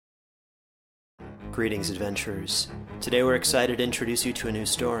Greetings, adventurers. Today we're excited to introduce you to a new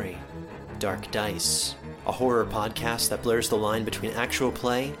story, Dark Dice, a horror podcast that blurs the line between actual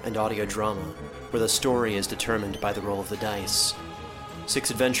play and audio drama, where the story is determined by the roll of the dice.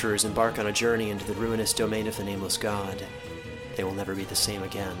 6 adventurers embark on a journey into the ruinous domain of the Nameless God. They will never be the same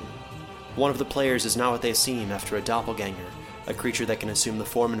again. One of the players is not what they seem after a doppelganger, a creature that can assume the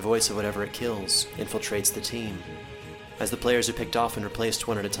form and voice of whatever it kills, infiltrates the team. As the players are picked off and replaced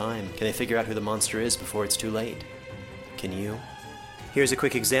one at a time, can they figure out who the monster is before it's too late? Can you? Here's a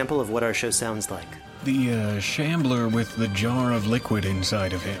quick example of what our show sounds like. The shambler with the jar of liquid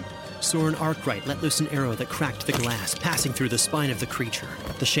inside of him. Soren Arkwright let loose an arrow that cracked the glass, passing through the spine of the creature.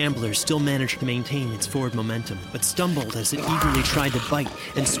 The shambler still managed to maintain its forward momentum, but stumbled as it eagerly tried to bite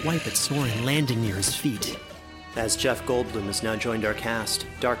and swipe at Soren, landing near his feet. As Jeff Goldblum has now joined our cast,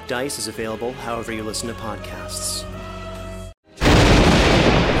 Dark Dice is available however you listen to podcasts.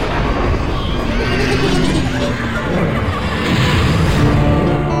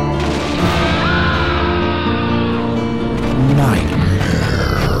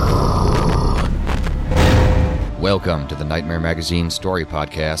 Welcome to the Nightmare Magazine Story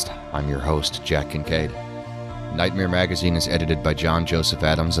Podcast. I'm your host, Jack Kincaid. Nightmare Magazine is edited by John Joseph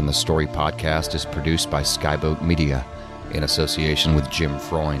Adams, and the Story Podcast is produced by Skyboat Media in association with Jim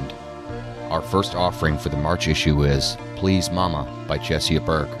Freund. Our first offering for the March issue is Please Momma by Chesya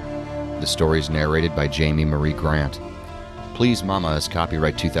Burke. The story is narrated by Jamie Marie Grant. Please Momma is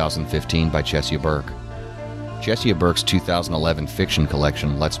copyright 2015 by Chesya Burke. Chesya Burke's 2011 fiction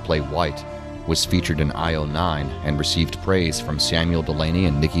collection, Let's Play White, was featured in IO9 and received praise from Samuel Delaney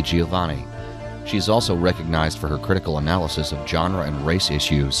and Nikki Giovanni. She is also recognized for her critical analysis of genre and race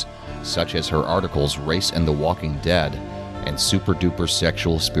issues, such as her articles Race and the Walking Dead and Super Duper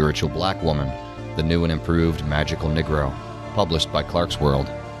Sexual Spiritual Black Woman, The New and Improved Magical Negro, published by Clarkesworld.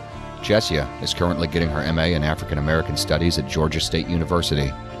 Chesya is currently getting her MA in African American Studies at Georgia State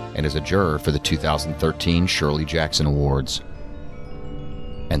University and is a juror for the 2013 Shirley Jackson Awards.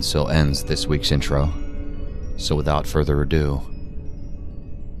 And so ends this week's intro. So without further ado,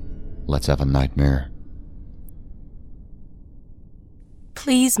 let's have a nightmare.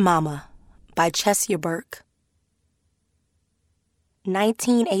 Please Momma by Chesya Burke.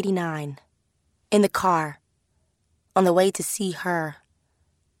 1989. In the car, on the way to see her.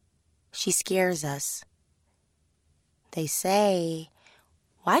 She scares us. They say,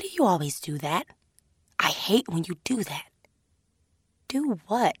 "Why do you always do that? I hate when you do that." Do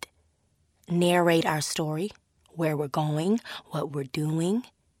what? Narrate our story, where we're going, what we're doing.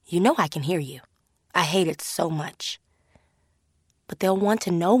 You know I can hear you. I hate it so much. But they'll want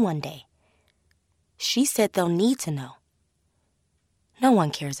to know one day. She said they'll need to know. No one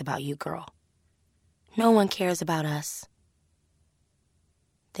cares about you, girl. No one cares about us.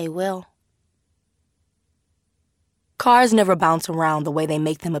 They will. Cars never bounce around the way they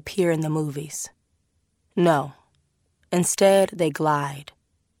make them appear in the movies. No. Instead, they glide,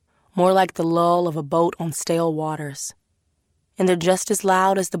 more like the lull of a boat on stale waters. And they're just as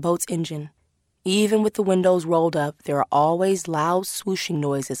loud as the boat's engine. Even with the windows rolled up, there are always loud swooshing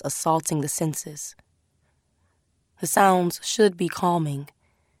noises assaulting the senses. The sounds should be calming,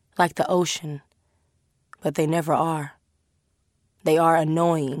 like the ocean, but they never are. They are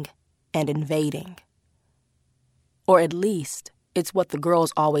annoying and invading. Or at least, it's what the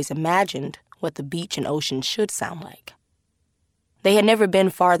girls always imagined what the beach and ocean should sound like. They had never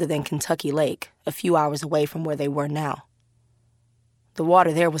been farther than Kentucky Lake, a few hours away from where they were now. The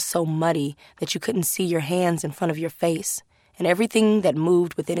water there was so muddy that you couldn't see your hands in front of your face, and everything that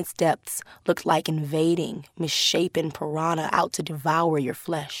moved within its depths looked like invading, misshapen piranha out to devour your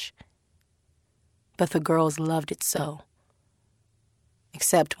flesh. But the girls loved it so.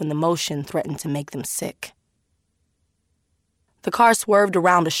 Except when the motion threatened to make them sick. The car swerved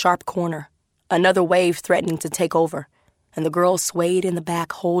around a sharp corner, another wave threatening to take over, and the girls swayed in the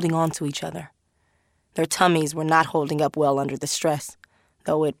back, holding on to each other. Their tummies were not holding up well under the stress,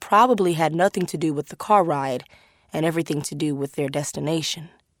 though it probably had nothing to do with the car ride and everything to do with their destination.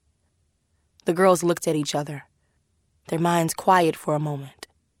 The girls looked at each other, their minds quiet for a moment.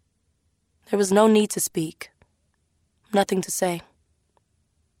 There was no need to speak, nothing to say.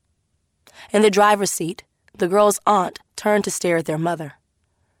 In the driver's seat, the girl's aunt turned to stare at their mother.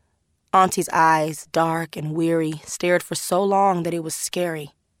 Auntie's eyes, dark and weary, stared for so long that it was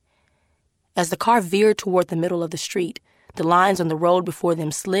scary. As the car veered toward the middle of the street, the lines on the road before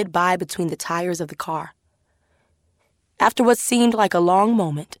them slid by between the tires of the car. After what seemed like a long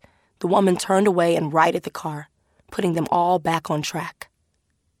moment, the woman turned away and righted the car, putting them all back on track.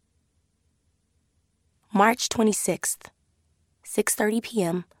 March 26th, 6:30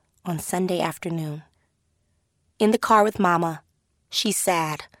 p.m., on Sunday afternoon. In the car with Mama, she's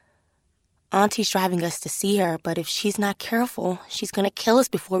sad. Auntie's driving us to see her, but if she's not careful, she's going to kill us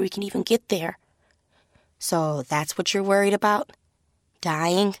before we can even get there. So that's what you're worried about?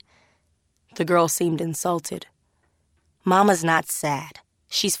 Dying? The girl seemed insulted. Mama's not sad.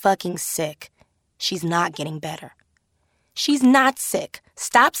 She's fucking sick. She's not getting better. She's not sick.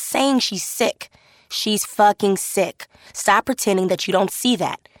 Stop saying she's sick. She's fucking sick. Stop pretending that you don't see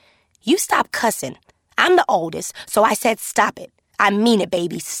that. You stop cussing. I'm the oldest, so I said stop it. I mean it,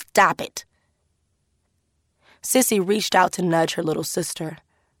 baby. Stop it. Sissy reached out to nudge her little sister,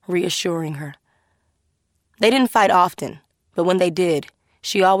 reassuring her. They didn't fight often, but when they did,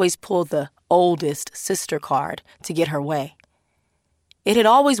 she always pulled the oldest sister card to get her way. It had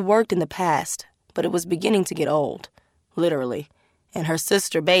always worked in the past, but it was beginning to get old, literally, and her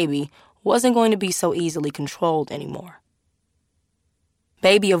sister, Baby, wasn't going to be so easily controlled anymore.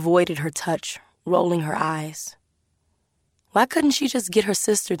 Baby avoided her touch, rolling her eyes. Why couldn't she just get her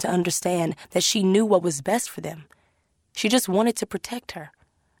sister to understand that she knew what was best for them? She just wanted to protect her.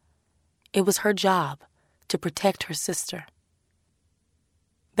 It was her job to protect her sister.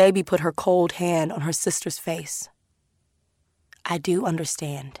 Baby put her cold hand on her sister's face. I do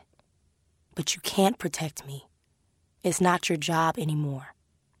understand, but you can't protect me. It's not your job anymore.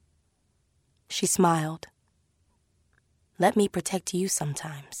 She smiled. Let me protect you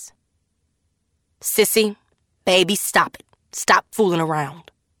sometimes. Sissy, Baby, stop it. Stop fooling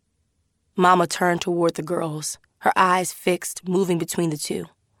around. Mama turned toward the girls, her eyes fixed, moving between the two.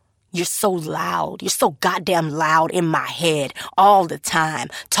 You're so loud. You're so goddamn loud in my head all the time.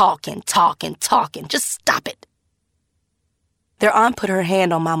 Talking. Just stop it. Their aunt put her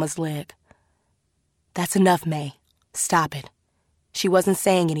hand on Mama's leg. That's enough, May. Stop it. She wasn't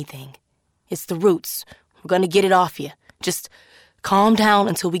saying anything. It's the roots. We're going to get it off you. Just calm down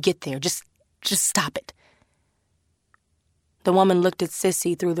until we get there. Just stop it. The woman looked at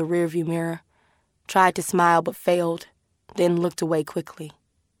Sissy through the rearview mirror, tried to smile but failed, then looked away quickly.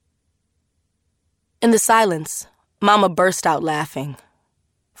 In the silence, Mama burst out laughing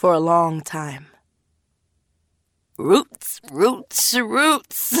for a long time. Roots,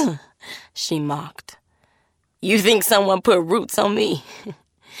 she mocked. You think someone put roots on me?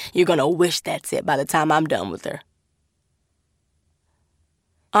 You're gonna wish that's it by the time I'm done with her.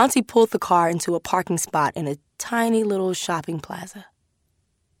 Auntie pulled the car into a parking spot in a tiny little shopping plaza.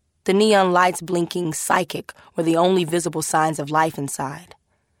 The neon lights blinking psychic were the only visible signs of life inside.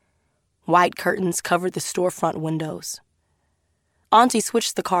 White curtains covered the storefront windows. Auntie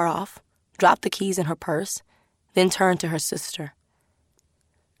switched the car off, dropped the keys in her purse, then turned to her sister.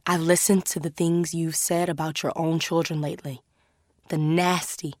 I've listened to the things you've said about your own children lately. The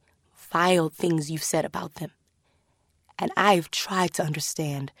nasty, vile things you've said about them. And I've tried to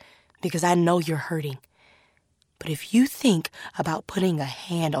understand because I know you're hurting. But if you think about putting a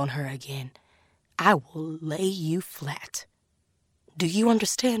hand on her again, I will lay you flat. Do you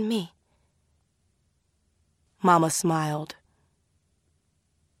understand me? Mama smiled.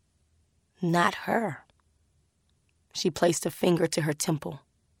 Not her. She placed a finger to her temple.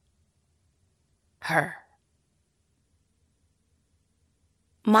 Her.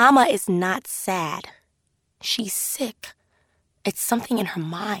 Mama is not sad. She's sick. It's something in her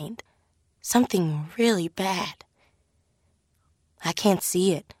mind. Something really bad. I can't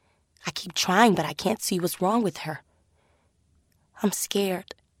see it. I keep trying, but I can't see what's wrong with her. I'm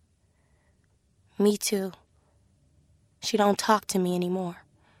scared. Me too. She don't talk to me anymore.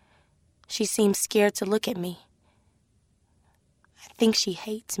 She seems scared to look at me. I think she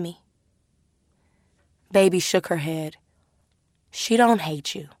hates me. Baby shook her head. She don't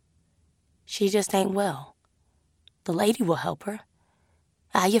hate you. She just ain't well. The lady will help her.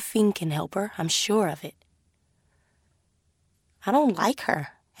 Ayafin can help her, I'm sure of it. I don't like her,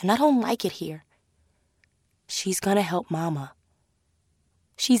 and I don't like it here. She's gonna help Mama.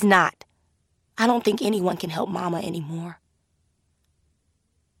 She's not. I don't think anyone can help Mama anymore.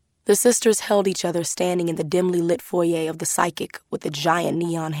 The sisters held each other standing in the dimly lit foyer of the psychic with the giant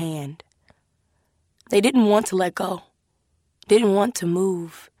neon hand. They didn't want to let go. Didn't want to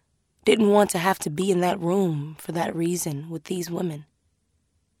move. Didn't want to have to be in that room for that reason with these women.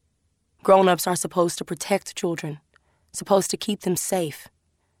 Grown-ups are supposed to protect children, supposed to keep them safe.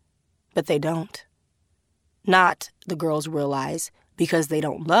 But they don't. Not, the girls realize, because they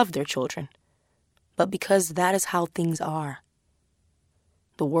don't love their children, but because that is how things are.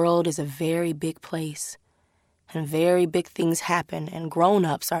 The world is a very big place, and very big things happen, and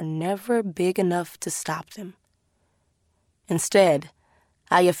grown-ups are never big enough to stop them. Instead,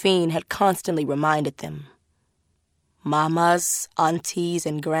 Ayafin had constantly reminded them, Mamas, aunties,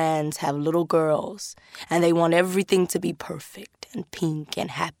 and grands have little girls, and they want everything to be perfect and pink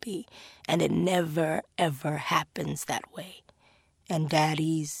and happy, and it never, ever happens that way. And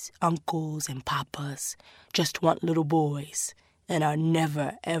daddies, uncles, and papas just want little boys and are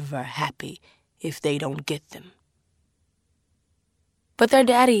never, ever happy if they don't get them. But their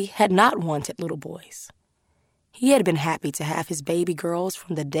daddy had not wanted little boys. He had been happy to have his baby girls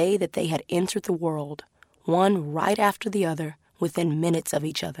from the day that they had entered the world, one right after the other, within minutes of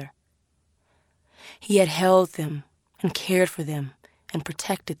each other. He had held them and cared for them and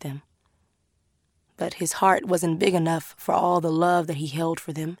protected them. But his heart wasn't big enough for all the love that he held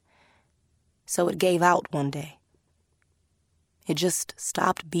for them, so it gave out one day. It just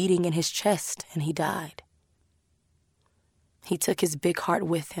stopped beating in his chest and he died. He took his big heart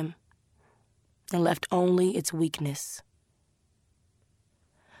with him and left only its weakness.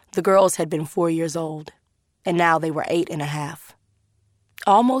 The girls had been 4 years old, and now they were 8.5.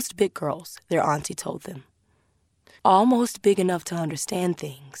 Almost big girls, their auntie told them. Almost big enough to understand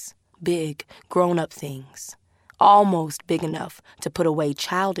things, big, grown-up things. Almost big enough to put away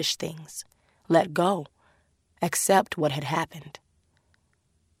childish things, let go, accept what had happened.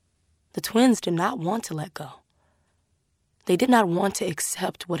 The twins did not want to let go. They did not want to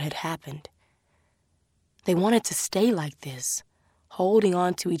accept what had happened. They wanted to stay like this, holding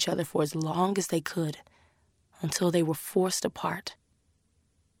on to each other for as long as they could, until they were forced apart.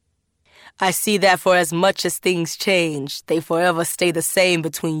 I see that for as much as things change, they forever stay the same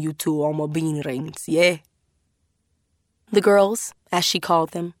between you two bean rings, yeah? The girls, as she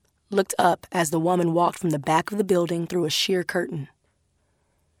called them, looked up as the woman walked from the back of the building through a sheer curtain.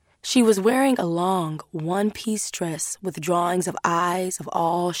 She was wearing a long, one-piece dress with drawings of eyes of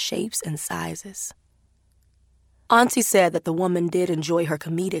all shapes and sizes. Auntie said that the woman did enjoy her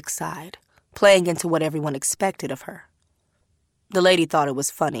comedic side, playing into what everyone expected of her. The lady thought it was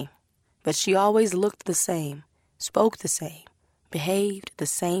funny, but she always looked the same, spoke the same, behaved the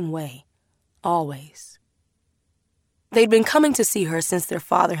same way, always. They'd been coming to see her since their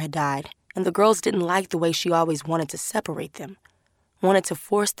father had died, and the girls didn't like the way she always wanted to separate them, wanted to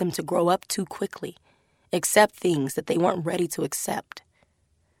force them to grow up too quickly, accept things that they weren't ready to accept.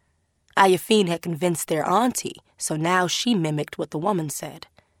 Ayafine had convinced their auntie, so now she mimicked what the woman said.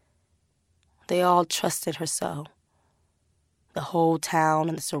 They all trusted her so. The whole town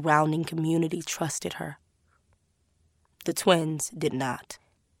and the surrounding community trusted her. The twins did not.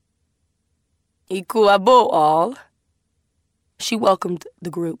 Iku abo all. She welcomed the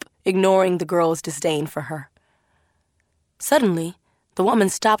group, ignoring the girls' disdain for her. Suddenly, the woman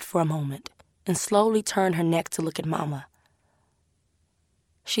stopped for a moment and slowly turned her neck to look at Momma.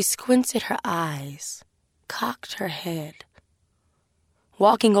 She squinted her eyes, cocked her head.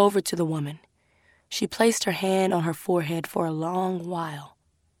 Walking over to the woman, she placed her hand on her forehead for a long while.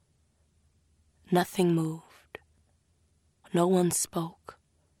 Nothing moved. No one spoke.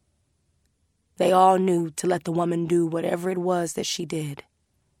 They all knew to let the woman do whatever it was that she did.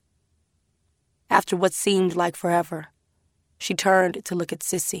 After what seemed like forever, she turned to look at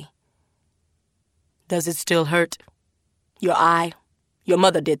Sissy. Does it still hurt? Your eye? Your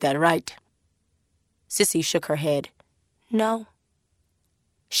mother did that, right? Sissy shook her head. No.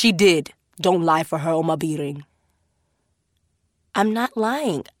 She did. Don't lie for her, Omabiring. I'm not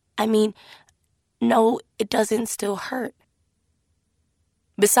lying. I mean, no, it doesn't still hurt.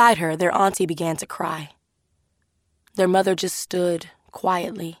 Beside her, their auntie began to cry. Their mother just stood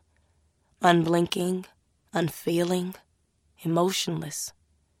quietly, unblinking, unfeeling, emotionless.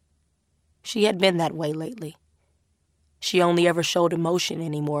 She had been that way lately. She only ever showed emotion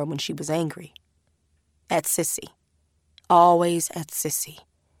anymore when she was angry. At Sissy. Always at Sissy.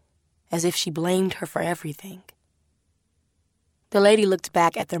 As if she blamed her for everything. The lady looked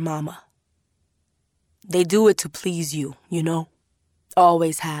back at their mama. They do it to please you, you know.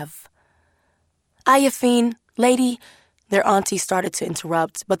 Always have. Ayafine, lady, their auntie started to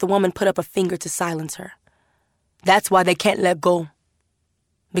interrupt, but the woman put up a finger to silence her. That's why they can't let go.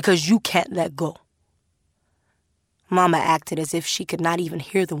 Because you can't let go. Mama acted as if she could not even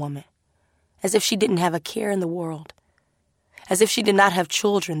hear the woman, as if she didn't have a care in the world, as if she did not have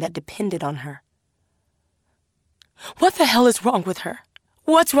children that depended on her. What the hell is wrong with her?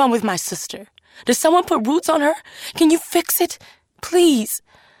 What's wrong with my sister? Did someone put roots on her? Can you fix it? Please.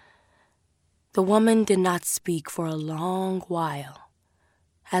 The woman did not speak for a long while,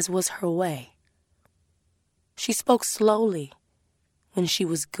 as was her way. She spoke slowly when she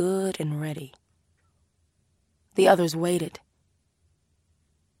was good and ready. The others waited.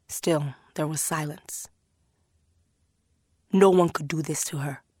 Still, there was silence. No one could do this to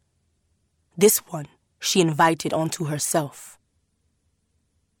her. This one, she invited onto herself.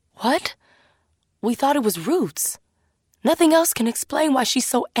 What? We thought it was Roots. Nothing else can explain why she's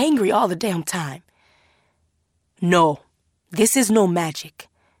so angry all the damn time. No, this is no magic,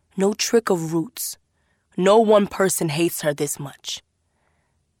 no trick of Roots. No one person hates her this much.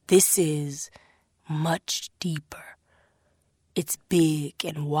 This is much deeper. It's big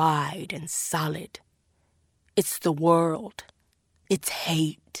and wide and solid. It's the world. It's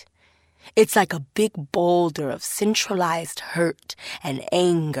hate. It's like a big boulder of centralized hurt and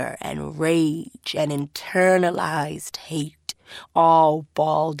anger and rage and internalized hate, all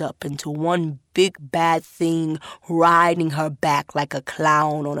balled up into one big bad thing riding her back like a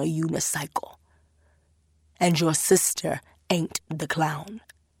clown on a unicycle. And your sister ain't the clown.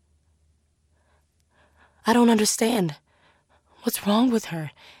 I don't understand. What's wrong with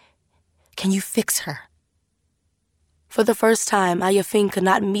her? Can you fix her? For the first time, Ayafin could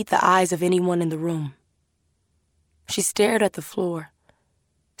not meet the eyes of anyone in the room. She stared at the floor,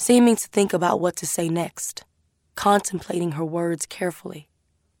 seeming to think about what to say next, contemplating her words carefully.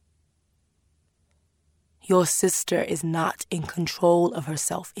 Your sister is not in control of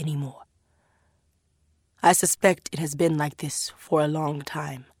herself anymore. I suspect it has been like this for a long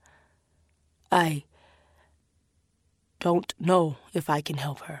time. I don't know if I can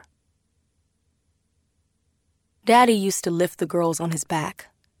help her. Daddy used to lift the girls on his back,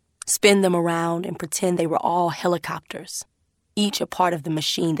 spin them around, and pretend they were all helicopters, each a part of the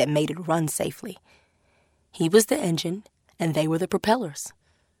machine that made it run safely. He was the engine, and they were the propellers.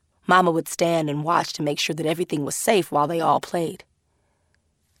 Mama would stand and watch to make sure that everything was safe while they all played.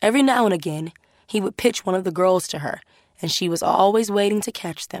 Every now and again, he would pitch one of the girls to her, and she was always waiting to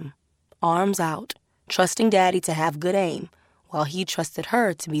catch them, arms out, trusting Daddy to have good aim, while he trusted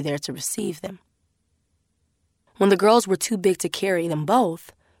her to be there to receive them. When the girls were too big to carry them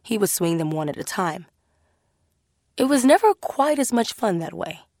both, he would swing them one at a time. It was never quite as much fun that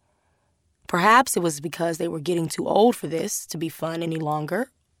way. Perhaps it was because they were getting too old for this to be fun any longer,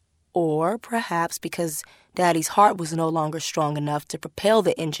 or perhaps because Daddy's heart was no longer strong enough to propel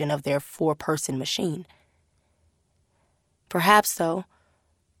the engine of their 4-person machine. Perhaps, though,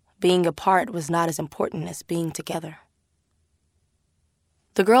 being apart was not as important as being together.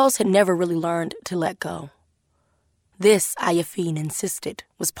 The girls had never really learned to let go. This, Ayafin insisted,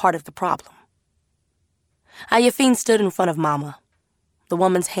 was part of the problem. Ayafin stood in front of Momma, the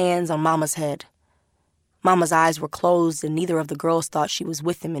woman's hands on Mama's head. Mama's eyes were closed, and neither of the girls thought she was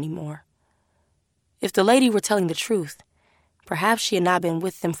with them anymore. If the lady were telling the truth, perhaps she had not been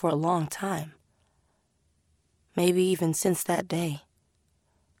with them for a long time. Maybe even since that day.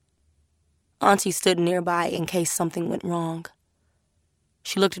 Auntie stood nearby in case something went wrong.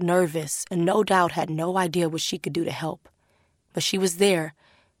 She looked nervous and no doubt had no idea what she could do to help. But she was there,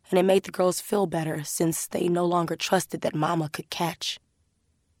 and it made the girls feel better since they no longer trusted that Momma could catch.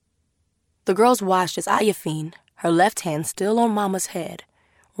 The girls watched as Ayafin, her left hand still on Momma's head,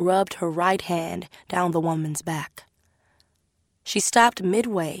 rubbed her right hand down the woman's back. She stopped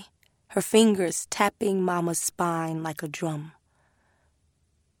midway, her fingers tapping Momma's spine like a drum.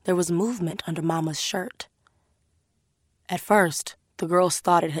 There was movement under Momma's shirt. At first, the girls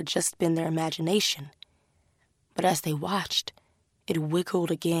thought it had just been their imagination. But as they watched, it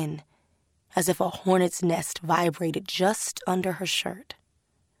wiggled again, as if a hornet's nest vibrated just under her shirt.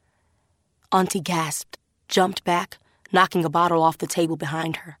 Auntie gasped, jumped back, knocking a bottle off the table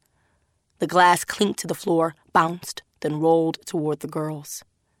behind her. The glass clinked to the floor, bounced, then rolled toward the girls.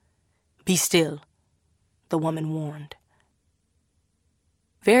 "Be still," the woman warned.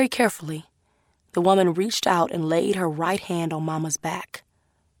 Very carefully, the woman reached out and laid her right hand on Mama's back,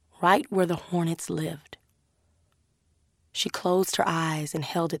 right where the hornets lived. She closed her eyes and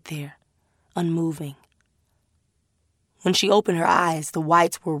held it there, unmoving. When she opened her eyes, the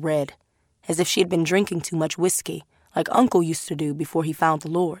whites were red, as if she had been drinking too much whiskey, like Uncle used to do before he found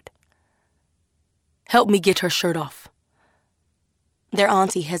the Lord. "Help me get her shirt off." Their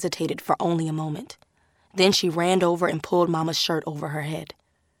auntie hesitated for only a moment. Then she ran over and pulled Mama's shirt over her head.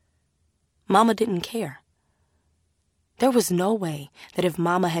 Mama didn't care. There was no way that if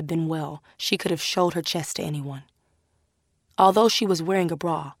Mama had been well, she could have showed her chest to anyone. Although she was wearing a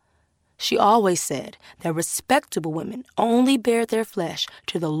bra, she always said that respectable women only bared their flesh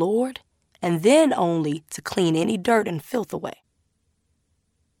to the Lord and then only to clean any dirt and filth away.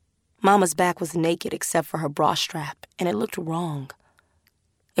 Mama's back was naked except for her bra strap, and it looked wrong.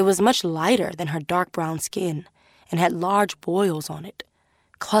 It was much lighter than her dark brown skin and had large boils on it,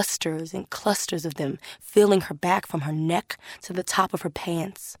 clusters and clusters of them filling her back from her neck to the top of her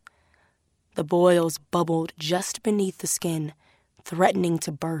pants. The boils bubbled just beneath the skin, threatening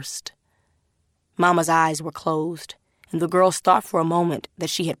to burst. Mama's eyes were closed, and the girls thought for a moment that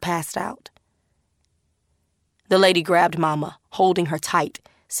she had passed out. The lady grabbed Momma, holding her tight,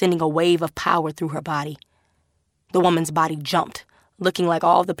 sending a wave of power through her body. The woman's body jumped, looking like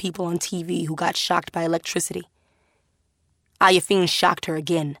all the people on TV who got shocked by electricity. Ayafin shocked her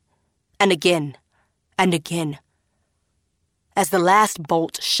again, and again, and again. As the last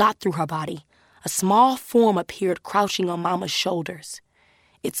bolt shot through her body, a small form appeared crouching on Mama's shoulders,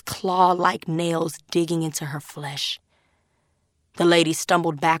 its claw-like nails digging into her flesh. The lady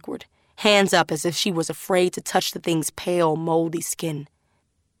stumbled backward, hands up as if she was afraid to touch the thing's pale, moldy skin.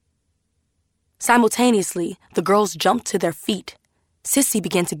 Simultaneously, the girls jumped to their feet. Sissy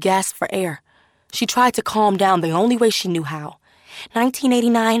began to gasp for air. She tried to calm down the only way she knew how.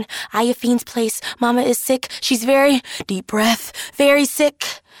 1989, Ayafin's place. Mama is sick. She's very, deep breath, very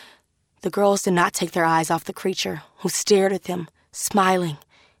sick. The girls did not take their eyes off the creature, who stared at them, smiling.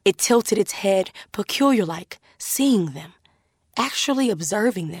 It tilted its head, peculiar-like, seeing them, actually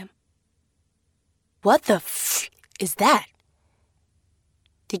observing them. What the is that?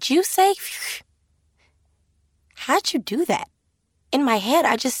 Did you say How'd you do that? In my head,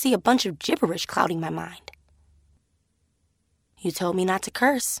 I just see a bunch of gibberish clouding my mind. You told me not to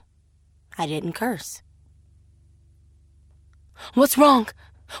curse. I didn't curse. What's wrong?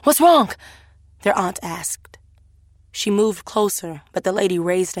 What's wrong? Their aunt asked. She moved closer, but the lady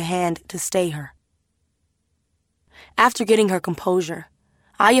raised a hand to stay her. After getting her composure,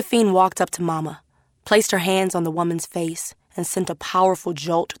 Ayafin walked up to Momma, placed her hands on the woman's face, and sent a powerful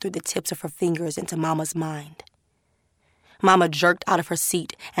jolt through the tips of her fingers into Momma's mind. Momma jerked out of her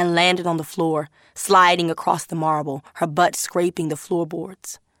seat and landed on the floor, sliding across the marble, her butt scraping the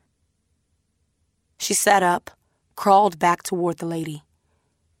floorboards. She sat up, crawled back toward the lady.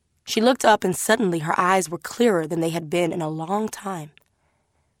 She looked up and suddenly her eyes were clearer than they had been in a long time.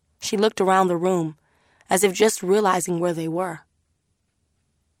 She looked around the room, as if just realizing where they were.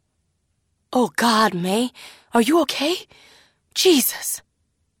 Oh, God, May, are you okay? Jesus!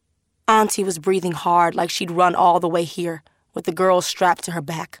 Auntie was breathing hard like she'd run all the way here, with the girl strapped to her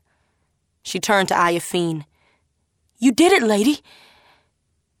back. She turned to Ayafin. You did it, lady!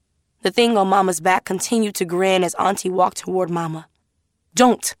 The thing on Mama's back continued to grin as Auntie walked toward Momma.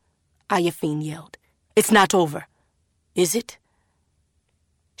 Don't, Ayafin yelled. It's not over. Is it?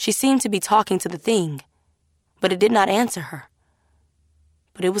 She seemed to be talking to the thing, but it did not answer her.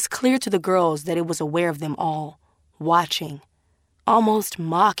 But it was clear to the girls that it was aware of them all, watching, almost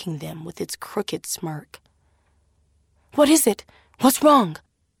mocking them with its crooked smirk. What is it? What's wrong?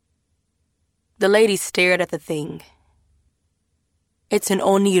 The lady stared at the thing. It's an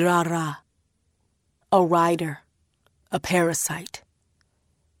onirara, a rider, a parasite.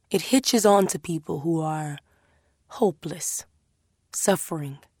 It hitches on to people who are hopeless,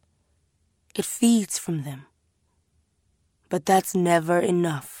 suffering. It feeds from them. But that's never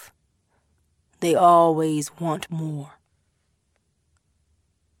enough. They always want more.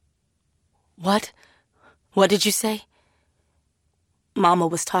 What? What did you say? Momma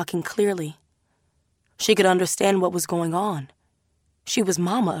was talking clearly. She could understand what was going on. She was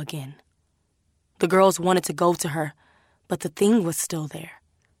Momma again. The girls wanted to go to her, but the thing was still there,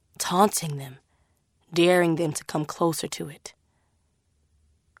 taunting them, daring them to come closer to it.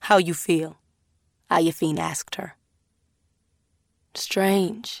 How you feel? Ayafin asked her.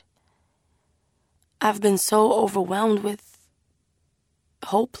 Strange. I've been so overwhelmed with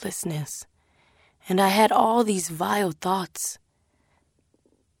hopelessness, and I had all these vile thoughts.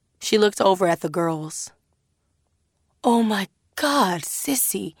 She looked over at the girls. Oh my God,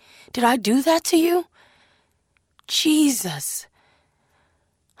 Sissy, did I do that to you? Jesus.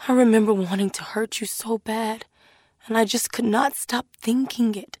 I remember wanting to hurt you so bad, and I just could not stop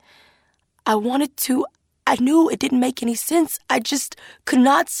thinking it. I wanted to. I knew it didn't make any sense. I just could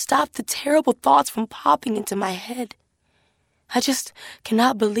not stop the terrible thoughts from popping into my head. I just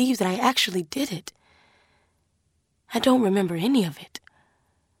cannot believe that I actually did it. I don't remember any of it.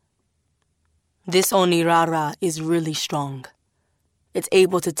 This onirara is really strong. It's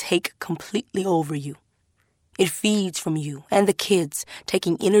able to take completely over you. It feeds from you and the kids,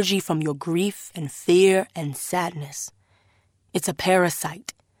 taking energy from your grief and fear and sadness. It's a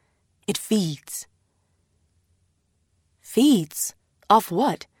parasite. It feeds. Feeds? Off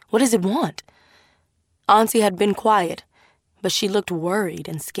what? What does it want? Auntie had been quiet, but she looked worried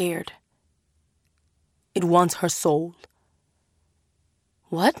and scared. It wants her soul.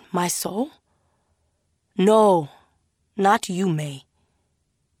 What? My soul? No, not you, May.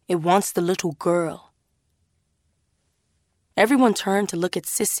 It wants the little girl. Everyone turned to look at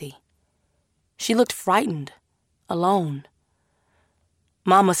Sissy. She looked frightened, alone.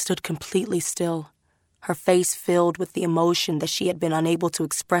 Momma stood completely still, her face filled with the emotion that she had been unable to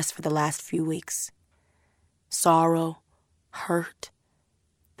express for the last few weeks. Sorrow, hurt,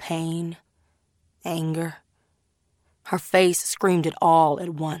 pain, anger. Her face screamed it all at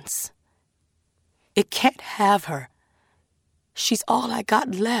once. It can't have her. She's all I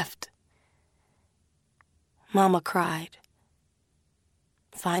got left. Mama cried.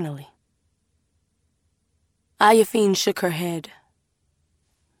 Finally. Ayafine shook her head.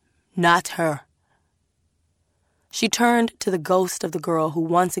 Not her. She turned to the ghost of the girl who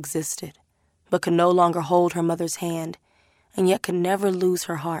once existed, but could no longer hold her mother's hand, and yet could never lose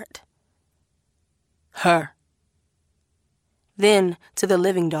her heart. Her. Then to the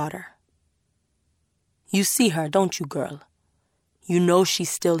living daughter. You see her, don't you, girl? You know she's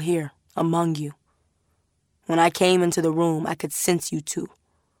still here, among you. When I came into the room, I could sense you two,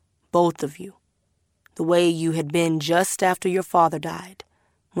 both of you, the way you had been just after your father died,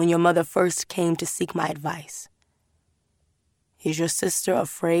 when your mother first came to seek my advice. Is your sister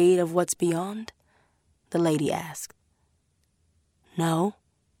afraid of what's beyond? The lady asked. No,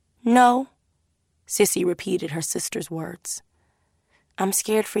 Sissy repeated her sister's words. I'm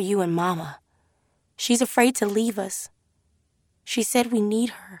scared for you and Mama. She's afraid to leave us. She said we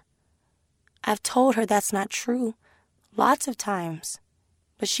need her. I've told her that's not true, lots of times,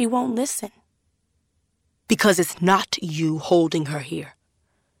 but she won't listen. Because it's not you holding her here.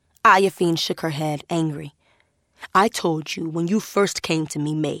 Ayafine shook her head, angry. I told you when you first came to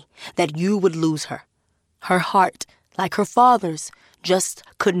me, May, that you would lose her. Her heart, like her father's, just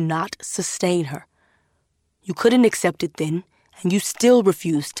could not sustain her. You couldn't accept it then, and you still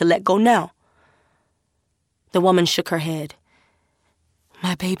refuse to let go now. The woman shook her head.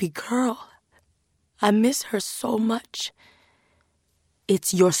 My baby girl, I miss her so much.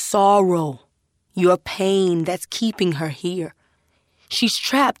 It's your sorrow, your pain that's keeping her here. She's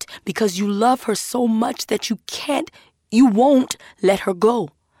trapped because you love her so much that you won't let her go.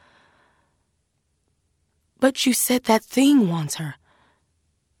 But you said that thing wants her.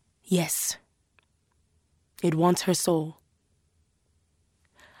 Yes, it wants her soul.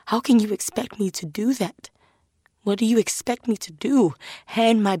 How can you expect me to do that? What do you expect me to do?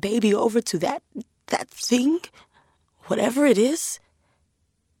 Hand my baby over to that thing? Whatever it is?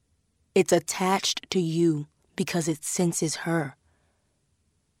 It's attached to you because it senses her.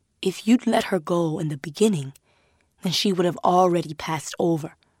 If you'd let her go in the beginning, then she would have already passed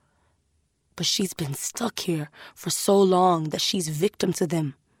over. But she's been stuck here for so long that she's victim to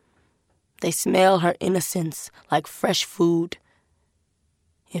them. They smell her innocence like fresh food.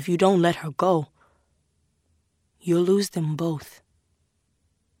 If you don't let her go, you'll lose them both.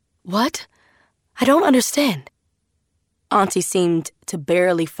 What? I don't understand. Auntie seemed to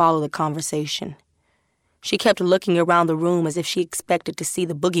barely follow the conversation. She kept looking around the room as if she expected to see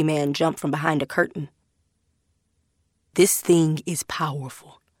the boogeyman jump from behind a curtain. This thing is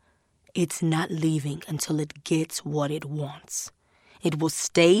powerful. It's not leaving until it gets what it wants. It will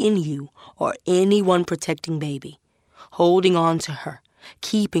stay in you or anyone protecting baby, holding on to her,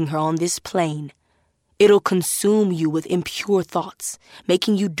 keeping her on this plane. It'll consume you with impure thoughts,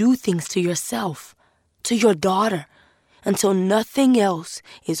 making you do things to yourself, to your daughter, until nothing else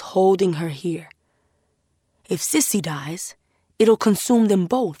is holding her here. If Sissy dies, it'll consume them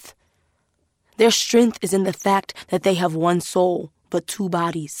both. Their strength is in the fact that they have one soul, but two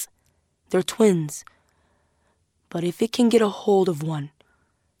bodies. They're twins. But if it can get a hold of one,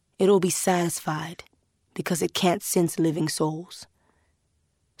 it'll be satisfied because it can't sense living souls.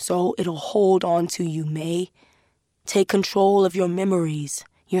 So it'll hold on to you, May. Take control of your memories,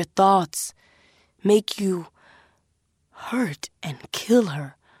 your thoughts. Make you hurt and kill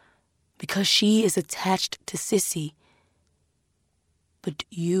her because she is attached to Sissy. But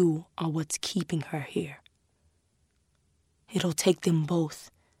you are what's keeping her here. It'll take them both.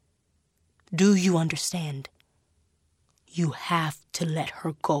 Do you understand? You have to let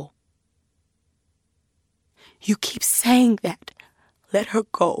her go. You keep saying that. Let her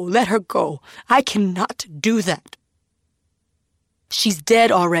go, let her go. I cannot do that. She's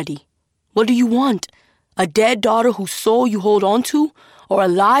dead already. What do you want? A dead daughter whose soul you hold on to? Or a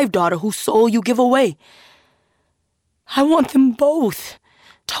live daughter whose soul you give away? I want them both.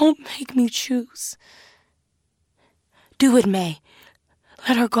 Don't make me choose. Do it, May.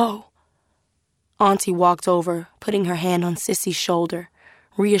 Let her go. Auntie walked over, putting her hand on Sissy's shoulder,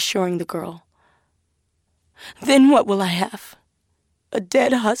 reassuring the girl. Then what will I have? A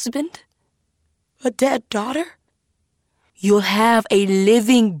dead husband? A dead daughter? You'll have a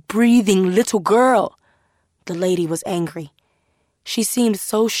living, breathing little girl. The lady was angry. She seemed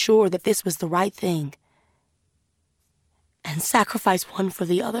so sure that this was the right thing. And sacrifice one for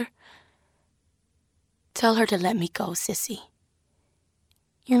the other? Tell her to let me go, Sissy.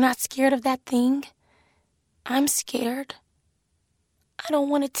 You're not scared of that thing? I'm scared. I don't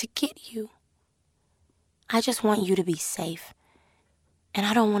want it to get you. I just want you to be safe. And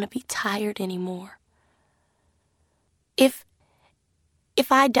I don't want to be tired anymore. If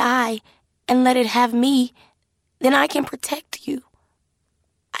I die and let it have me, then I can protect you.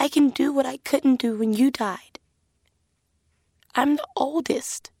 I can do what I couldn't do when you died. I'm the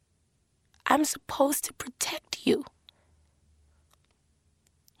oldest. I'm supposed to protect you.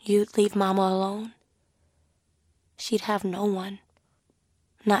 You'd leave Mama alone? She'd have no one.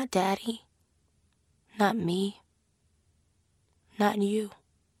 Not Daddy. Not me. Not you.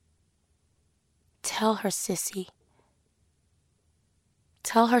 Tell her, Sissy.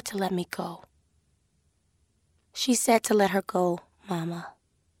 Tell her to let me go. She said to let her go, Mama.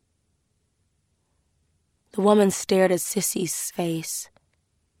 The woman stared at Sissy's face,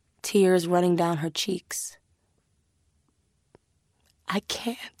 tears running down her cheeks. I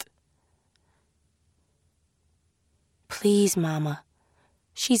can't. Please, Mama.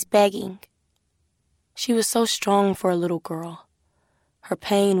 She's begging. She was so strong for a little girl. Her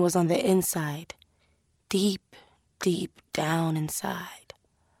pain was on the inside, deep, deep down inside.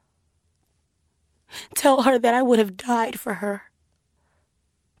 Tell her that I would have died for her.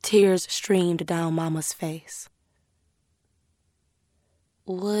 Tears streamed down Mama's face.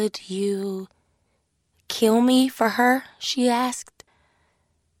 Would you kill me for her? She asked.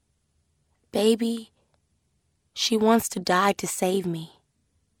 Baby, she wants to die to save me.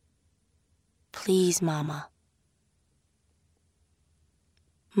 Please, Mama.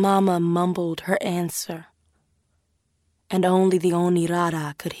 Mama mumbled her answer, and only the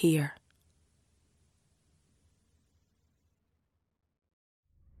Onirara could hear.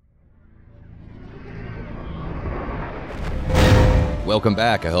 Welcome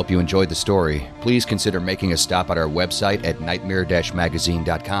back. I hope you enjoyed the story. Please consider making a stop at our website at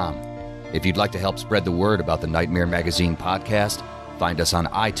nightmare-magazine.com. If you'd like to help spread the word about the Nightmare Magazine podcast, find us on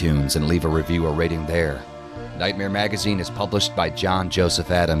iTunes and leave a review or rating there. Nightmare Magazine is published by John Joseph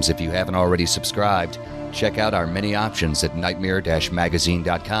Adams. If you haven't already subscribed, check out our many options at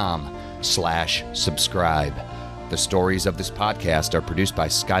nightmare-magazine.com/subscribe. The stories of this podcast are produced by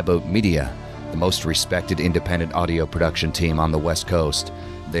Skyboat Media, the most respected independent audio production team on the West Coast.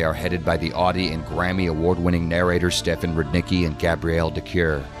 They are headed by the Audie and Grammy award-winning narrators Stefan Rudnicki and Gabrielle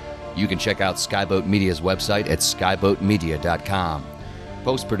DeCure. You can check out Skyboat Media's website at skyboatmedia.com.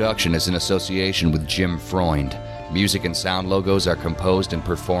 Post-production is in association with Jim Freund. Music and sound logos are composed and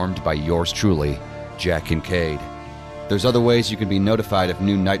performed by yours truly, Jack Kincaid. There's other ways you can be notified of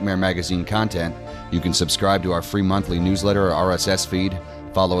new Nightmare Magazine content. You can subscribe to our free monthly newsletter or RSS feed,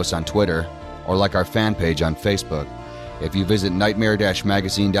 follow us on Twitter, or like our fan page on Facebook. If you visit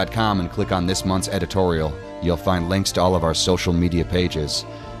nightmare-magazine.com and click on this month's editorial, you'll find links to all of our social media pages.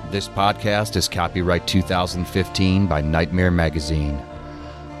 This podcast is copyright 2015 by Nightmare Magazine.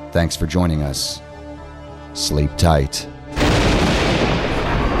 Thanks for joining us. Sleep tight.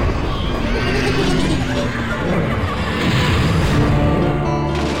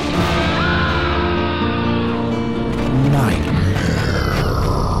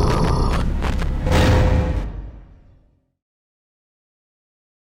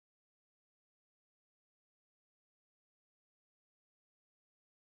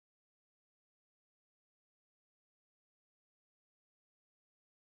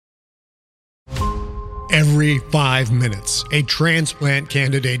 Every 5 minutes, a transplant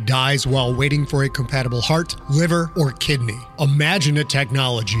candidate dies while waiting for a compatible heart, liver, or kidney. Imagine a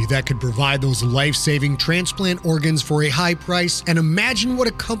technology that could provide those life-saving transplant organs for a high price, and imagine what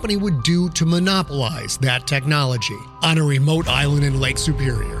a company would do to monopolize that technology. On a remote island in Lake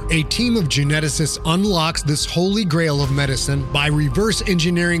Superior, a team of geneticists unlocks this holy grail of medicine by reverse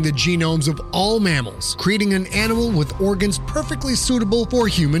engineering the genomes of all mammals, creating an animal with organs perfectly suitable for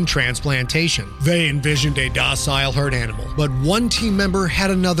human transplantation. They envisioned a docile herd animal, but one team member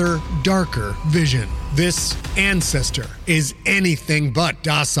had another, darker vision. This ancestor is anything but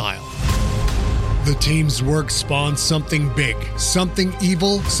docile. The team's work spawned something big, something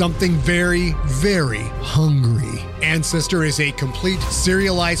evil, something very, very hungry. Ancestor is a complete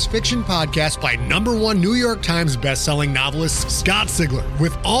serialized fiction podcast by #1 New York Times bestselling novelist Scott Sigler,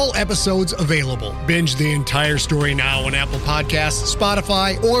 with all episodes available. Binge the entire story now on Apple Podcasts,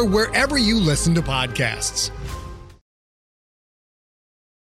 Spotify, or wherever you listen to podcasts.